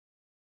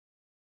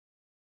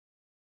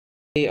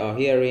Or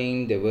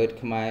hearing the word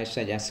Khmer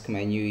such as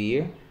Khmer New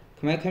Year,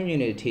 Khmer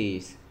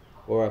communities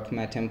or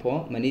Khmer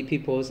temple, many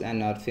people are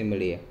not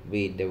familiar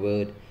with the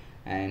word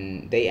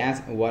and they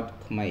ask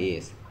what Khmer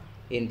is.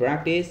 In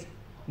practice,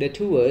 the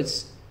two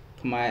words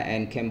Khmer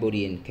and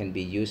Cambodian can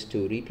be used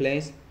to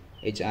replace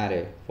each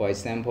other. For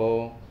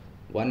example,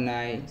 one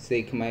night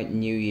say Khmer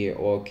New Year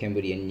or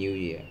Cambodian New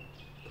Year.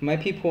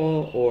 Khmer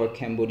people or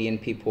Cambodian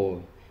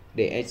people.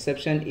 The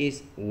exception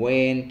is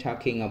when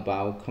talking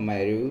about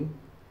Khmer.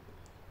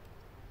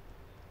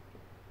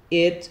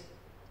 It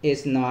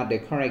is not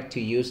correct to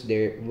use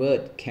the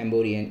word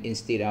Cambodian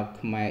instead of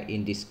Khmer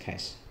in this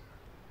case.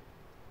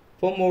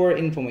 For more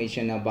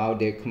information about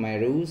the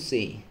Khmer,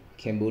 see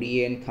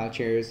Cambodian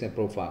cultures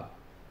profile.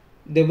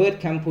 The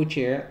word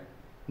Cambodia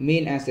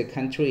means as a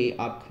country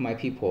of Khmer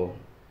people.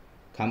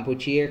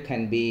 Cambodia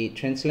can be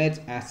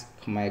translated as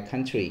Khmer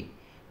country.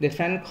 The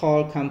French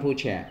call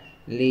Cambodia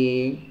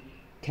Le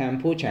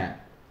Cambodia.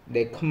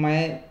 The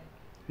Khmer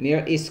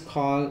is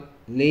called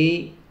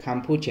Le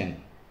Cambodian.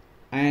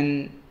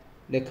 And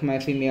the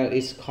Khmer female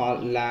is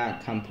called La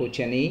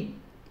Cambodiani,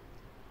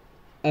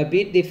 a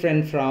bit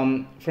different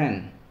from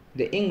French.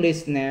 The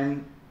English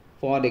name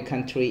for the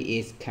country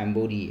is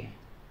Cambodia,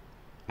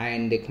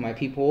 and the Khmer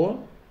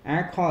people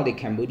are called the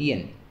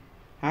Cambodian.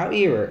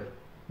 However,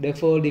 the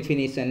full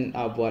definition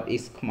of what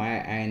is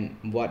Khmer and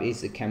what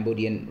is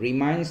Cambodian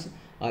remains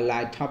a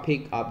light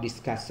topic of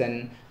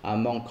discussion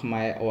among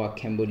Khmer or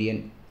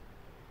Cambodian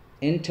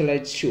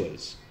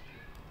intellectuals.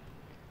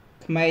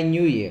 Khmer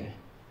New Year.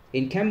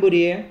 In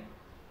Cambodia,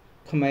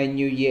 Khmer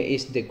New Year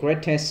is the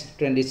greatest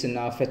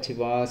traditional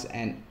festival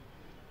and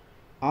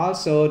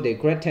also the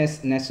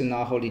greatest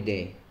national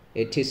holiday.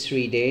 It is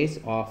 3 days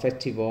of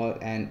festival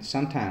and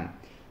sometimes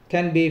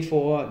can be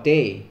 4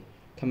 days.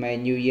 Khmer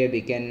New Year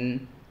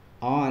begins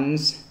on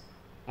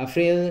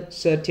April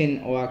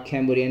 13 or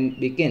Cambodian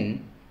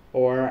begin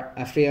or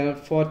April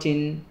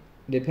 14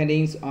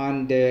 depending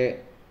on the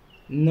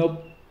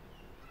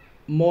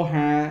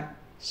Moha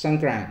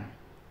Sangran,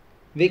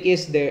 which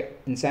is the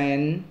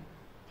ancient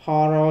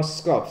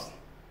horoscopes.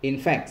 In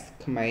fact,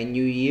 Khmer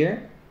New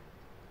Year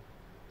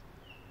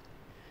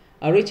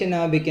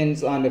originally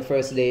begins on the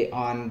first day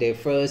on the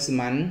first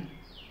month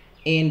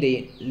in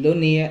the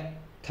lunar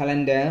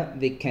calendar,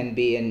 which can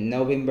be in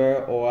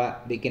November or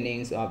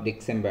beginnings of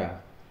December.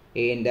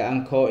 In the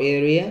Angkor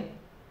area,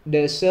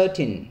 the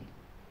 13th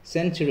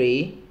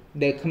century,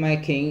 the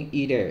Khmer king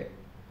either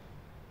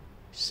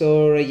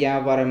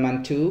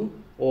Suryavarman II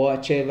or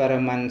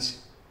Chevarman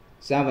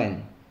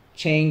 7.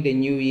 Change the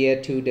new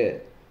year to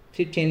the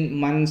 15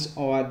 months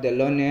or the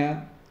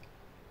lunar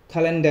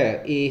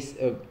calendar is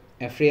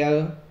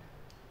April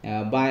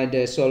by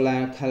the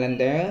solar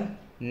calendar.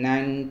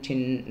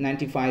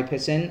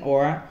 95%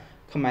 or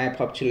Khmer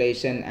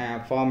population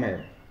are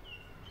farmer.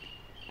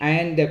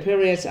 And the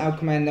periods of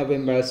Khmer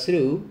November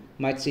through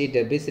March is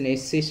the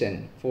business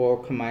season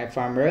for Khmer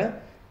farmer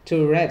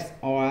to rest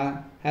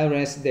or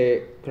harvest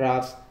the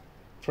crops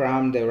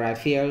from the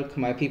rice field.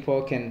 Khmer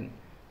people can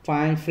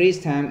find free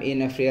time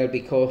in April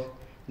because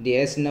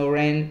there is no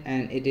rain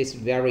and it is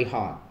very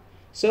hot.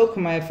 So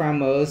Khmer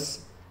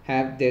farmers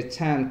have the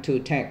time to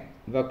take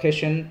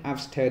vacation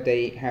after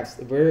they have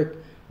worked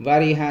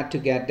very hard to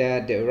get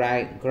the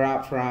right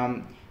crop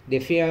from the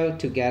field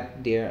to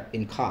get their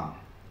income.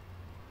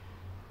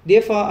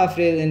 Therefore,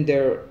 April is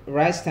the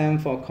right time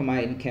for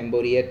Khmer in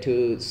Cambodia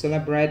to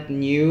celebrate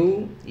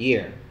New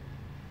Year.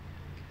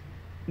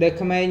 The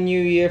Khmer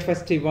New Year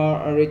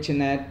festival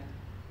originated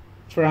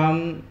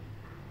from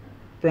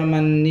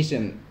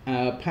Brahmanism,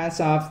 part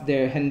of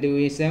the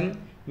Hinduism,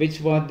 which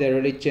was the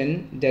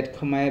religion that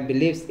Khmer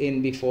believes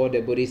in before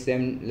the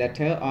Buddhism.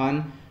 Later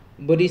on,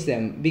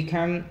 Buddhism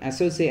became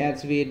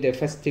associated with the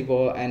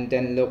festival and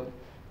then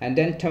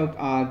took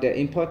on the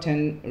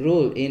important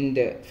role in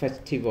the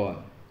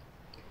festival.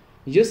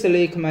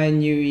 Usually, Khmer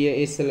New Year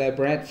is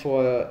celebrated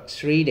for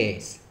 3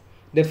 days.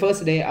 The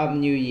first day of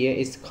New Year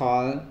is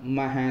called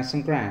Maha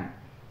Sangran,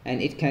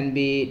 and it can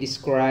be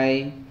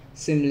described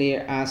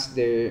similar as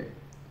the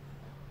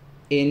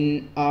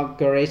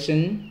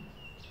inauguration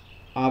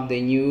of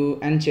the new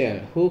angel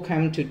who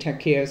come to take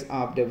care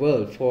of the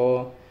world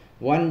for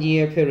 1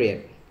 year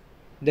period.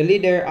 The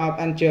leader of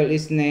angel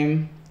is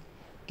named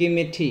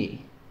Kmer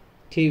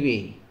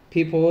TV.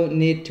 People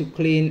need to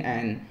clean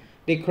and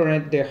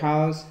decorate their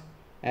house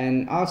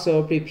and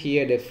also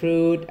prepare the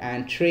fruit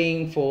and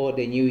drink for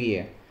the new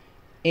year.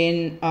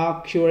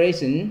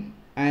 Inauguration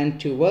and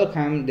to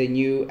welcome the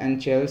new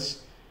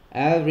angels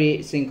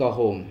every single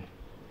home.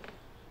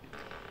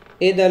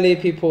 Elderly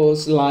people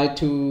like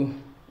to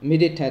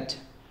meditate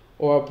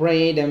or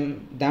pray the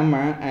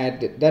Dhamma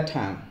at that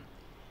time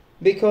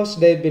because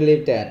they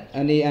believe that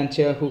any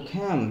angel who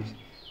comes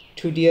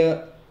to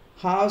their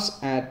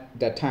house at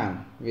that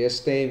time will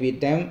stay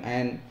with them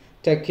and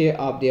take care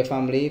of their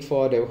family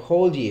for the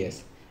whole year.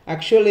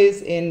 Actually,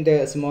 in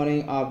the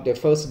morning of the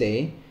first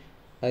day,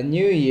 a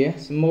new year,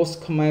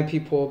 most Khmer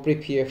people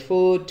prepare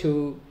food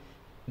to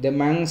the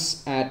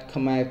monks at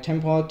Khmer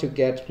temple to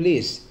get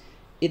pleased.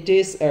 It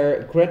is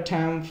a great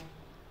time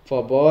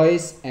for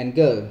boys and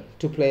girls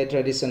to play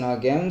traditional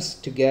games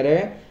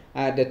together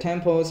at the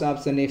temples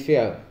of the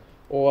field,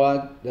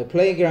 or the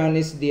playground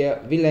is their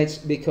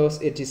village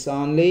because it is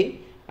only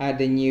at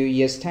the New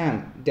Year's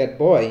time that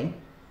boys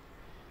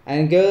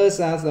and girls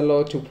are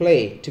allowed to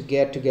play to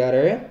get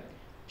together.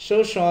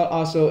 Social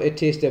also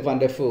it is the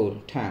wonderful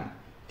time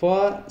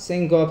for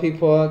single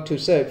people to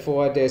search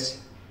for this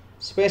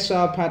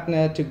special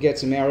partner to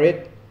get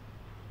married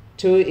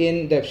to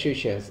in the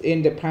future.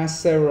 In the past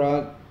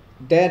several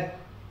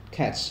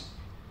decades,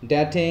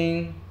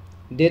 dating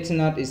did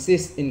not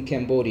exist in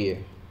Cambodia.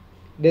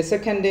 The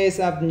second day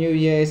of New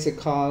Year is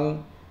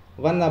called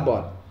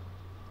Vanabot,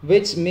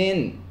 which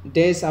means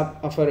days of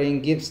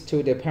offering gifts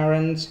to the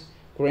parents,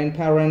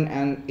 grandparents,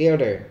 and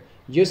elder.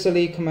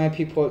 Usually, Khmer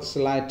people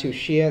like to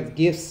share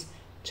gifts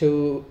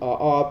to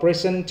or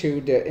present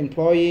to the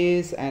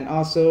employees and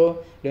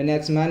also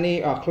donate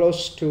money or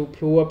clothes to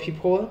poor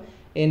people.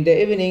 In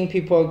the evening,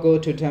 people go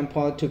to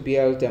temple to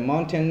build the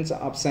mountains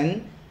of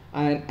sun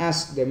and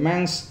ask the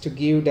monks to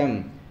give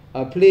them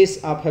a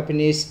place of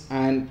happiness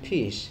and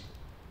peace.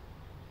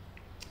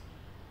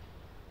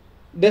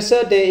 The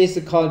third day is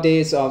called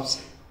Days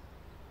of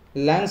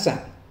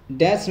Langsak.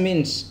 That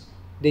means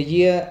the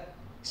year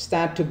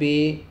starts to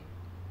be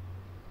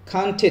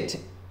counted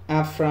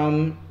up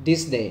from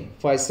this day.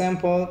 For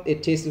example,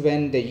 it is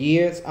when the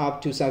years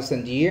of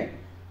 2000 year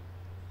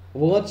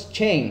would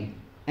change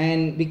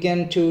and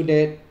begin to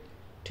the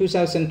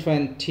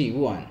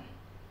 2001.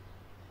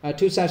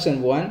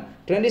 2001,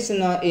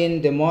 traditional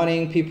in the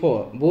morning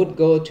people would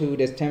go to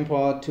the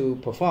temple to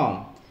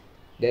perform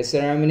the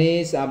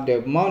ceremonies of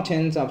the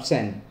mountains of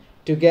sun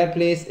to get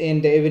placed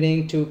in the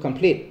evening to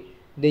complete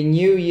the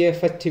New Year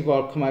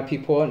festival. Khmer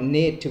people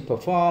need to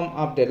perform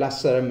of the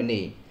last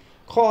ceremony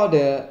called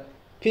the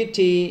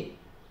Piti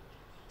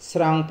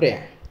Srang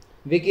Prayer,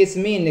 which is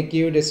mean to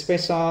give the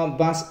special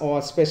bath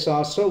or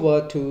special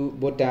shower to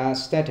Buddha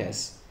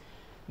status.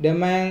 The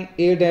monk,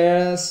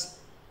 elders,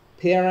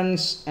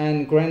 parents,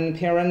 and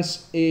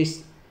grandparents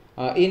is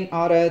in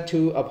order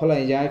to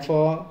apologize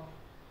for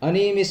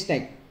any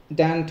mistake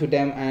done to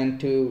them and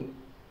to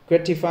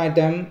gratify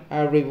them.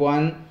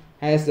 Everyone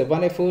has a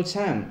wonderful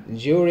time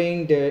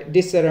during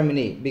this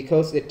ceremony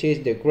because it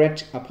is the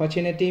great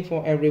opportunity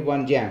for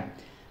everyone young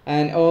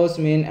and old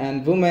men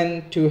and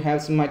women to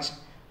have much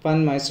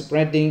fun by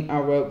spreading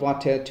our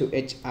water to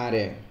each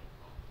other.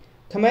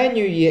 Khmer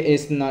New Year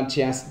is not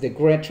just the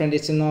great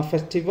traditional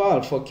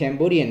festival for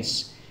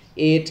Cambodians.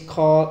 It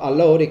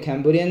allows the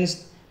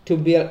Cambodians to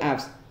build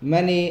up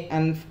many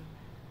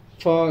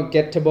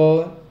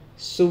unforgettable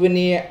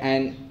souvenirs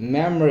and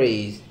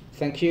memories.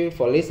 Thank you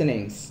for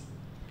listening.